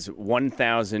is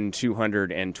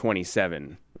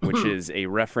 1,227, which is a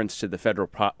reference to the Federal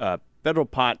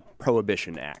Pot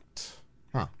Prohibition Act.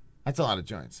 Huh. That's a lot of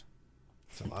joints.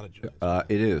 It's a lot of joints.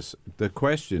 It is. The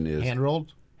question is...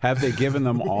 Hand-rolled? Have they given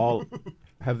them all...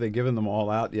 Have they given them all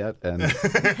out yet? And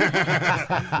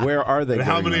where are they?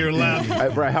 How many are left?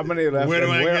 How many are left?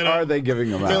 Where are they giving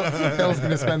them out? Bill's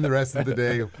going to spend the rest of the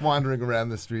day wandering around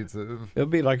the streets. It'll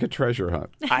be like a treasure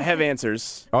hunt. I have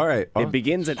answers. All right. It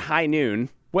begins at high noon.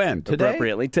 When? Today?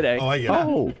 Appropriately today. Oh, I get it.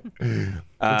 We're taking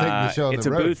the show on it's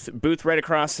the a road. booth right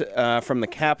across from the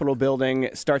Capitol building.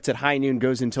 Starts at high noon,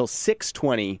 goes until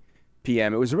 6:20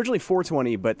 p.m. It was originally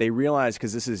 4:20, but they realized,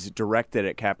 because this is directed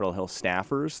at Capitol Hill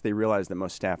staffers, they realized that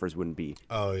most staffers wouldn't be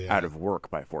out of work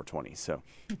by 4:20. So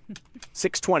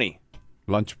 6:20.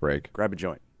 Lunch break. Grab a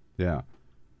joint. Yeah.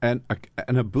 And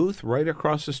a booth right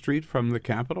across the street from the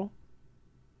Capitol?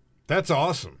 That's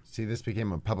awesome. See, this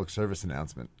became a public service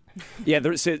announcement. Yeah,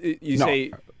 say...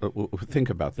 think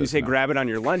about this. You say grab it on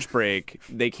your lunch break.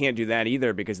 They can't do that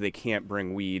either because they can't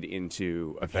bring weed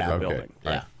into a federal building.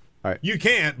 Yeah. All right. You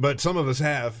can't, but some of us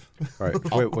have. All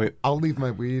right. Wait. I'll leave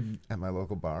my weed at my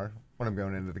local bar when I'm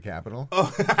going into the Capitol.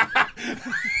 Oh.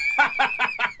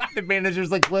 The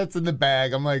manager's like, what's in the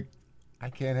bag? I'm like, I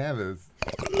can't have this.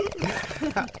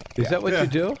 Is that what you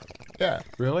do? Yeah.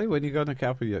 Really? When you go in the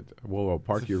Capitol, we'll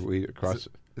park your weed across.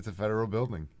 It's a federal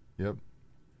building. Yep.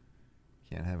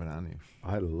 Can't have it on you.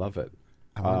 I love it.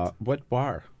 What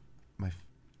bar? Do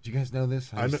you guys know this?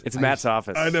 It's Matt's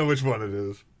office. I know which one it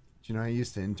is. Do you know I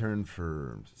used to intern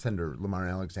for Senator Lamar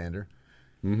Alexander?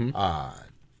 Mm-hmm.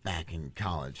 Back in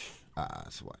college.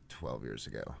 12 years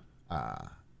ago. And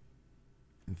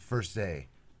the first day,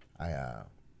 I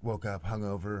woke up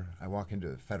hungover. I walk into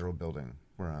a federal building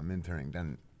where I'm interning down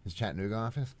in his Chattanooga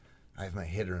office. I have my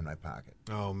hitter in my pocket.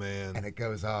 Oh, man. And it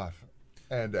goes off.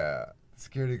 And the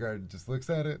security guard just looks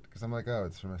at it because I'm like, oh,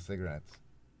 it's for my cigarettes.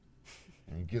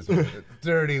 And he gives me a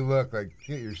dirty look like,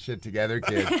 get your shit together,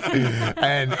 kid.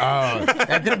 And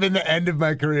that could have been the end of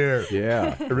my career.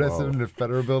 Yeah. Arrested in a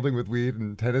federal building with weed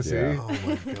in Tennessee. Yeah. Oh,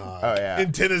 my God. Oh, yeah.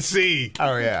 In Tennessee.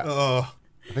 Oh, yeah. Oh.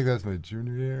 I think that was my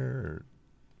junior year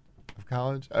of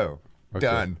college. Oh, okay.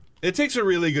 Done. It takes a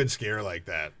really good scare like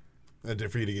that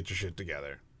for you to get your shit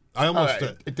together. I almost...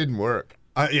 it didn't work.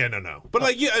 No. But,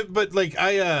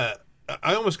 I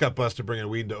almost got busted bringing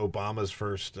weed to Obama's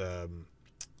first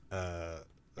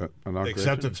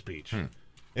acceptance speech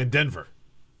in Denver.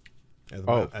 At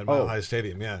Mile High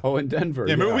Stadium, yeah. Oh, in Denver.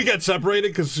 Yeah, remember we got separated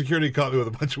because security caught me with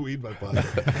a bunch of weed in my pocket.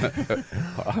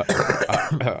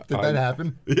 Did that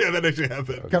happen? Yeah, that actually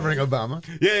happened. Covering Obama?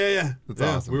 Yeah. That's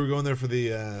awesome. We were going there for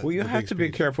the Well, you the have big to be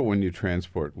speech. careful when you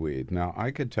transport weed. Now,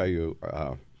 I could tell you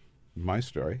my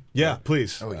story. Yeah,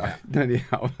 please. Oh, yeah.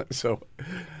 Anyhow, so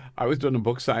I was doing a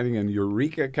book signing in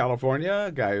Eureka, California.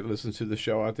 A guy who listens to the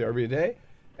show out there every day.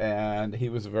 And he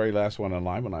was the very last one in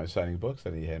line when I was signing books.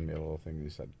 And he handed me a little thing. And he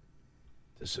said,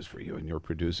 "This is for you and your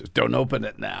producers. Don't open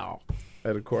it now."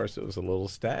 And, of course, it was a little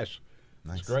stash.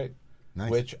 Nice. It's great.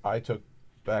 Nice. Which I took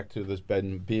back to this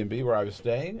B&B where I was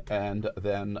staying and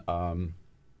then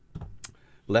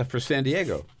left for San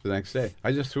Diego the next day.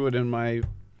 I just threw it in my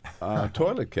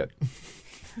toilet kit.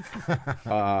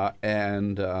 No,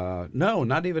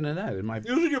 not even in that. In my It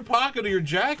was in your pocket of your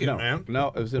jacket, man. No,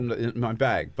 it was in my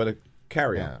bag, but a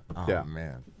carry-on. Oh,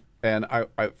 man. And I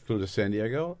flew to San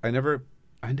Diego. I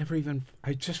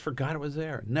just forgot it was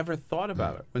there. Never thought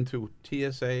about it. Went through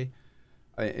TSA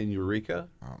in Eureka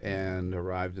and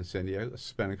arrived in San Diego.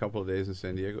 Spent a couple of days in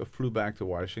San Diego. Flew back to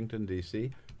Washington,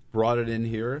 D.C. Brought it in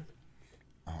here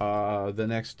the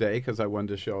next day because I wanted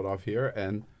to show it off here.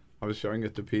 And I was showing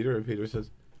it to Peter, and Peter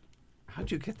says, "How'd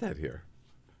you get that here?"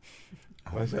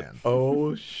 I said, man.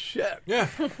 "Oh, shit." Yeah.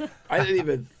 I didn't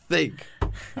even think.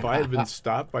 If I had been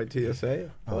stopped by TSA,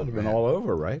 it would have been all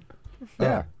over, right?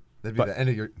 Yeah. That'd be the end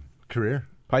of your career.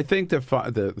 I think the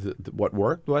what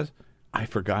worked was I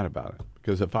forgot about it.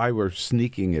 Because if I were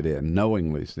sneaking it in,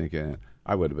 knowingly sneaking it in,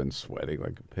 I would have been sweating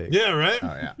like a pig. Yeah, right?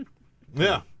 Oh, yeah.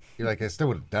 Yeah. You're like, I still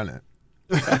would have done it.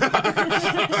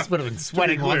 Just would have been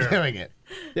sweating while clear. doing it.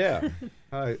 Yeah.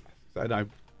 I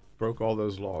broke all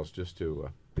those laws just to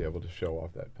be able to show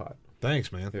off that pot.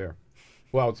 Thanks, man. There.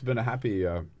 Well, it's been a happy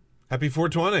Happy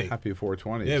 420. Happy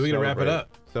 420. Yeah, we got to wrap it up.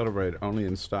 Celebrate only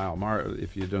in style. Maura,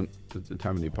 if you don't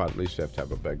have any pot, at least you have to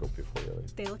have a bagel before you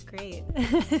leave. They look great.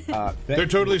 They're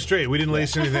totally straight. We didn't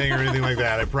lace anything or anything like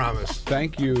that, I promise.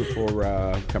 Thank you for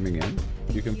coming in.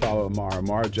 You can follow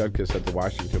Maura Judkis at the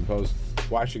Washington Post,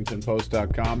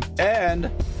 WashingtonPost.com, and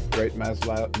great Matt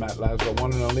Laslo,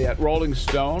 one and only at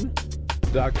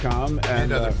RollingStone.com.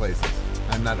 And other places.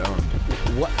 I'm not owned.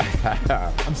 What?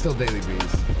 I'm still Daily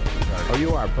Beast. Oh,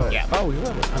 you are? Yeah. Oh, you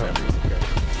are. I'm Okay.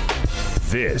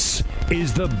 This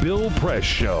is the Bill Press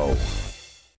Show.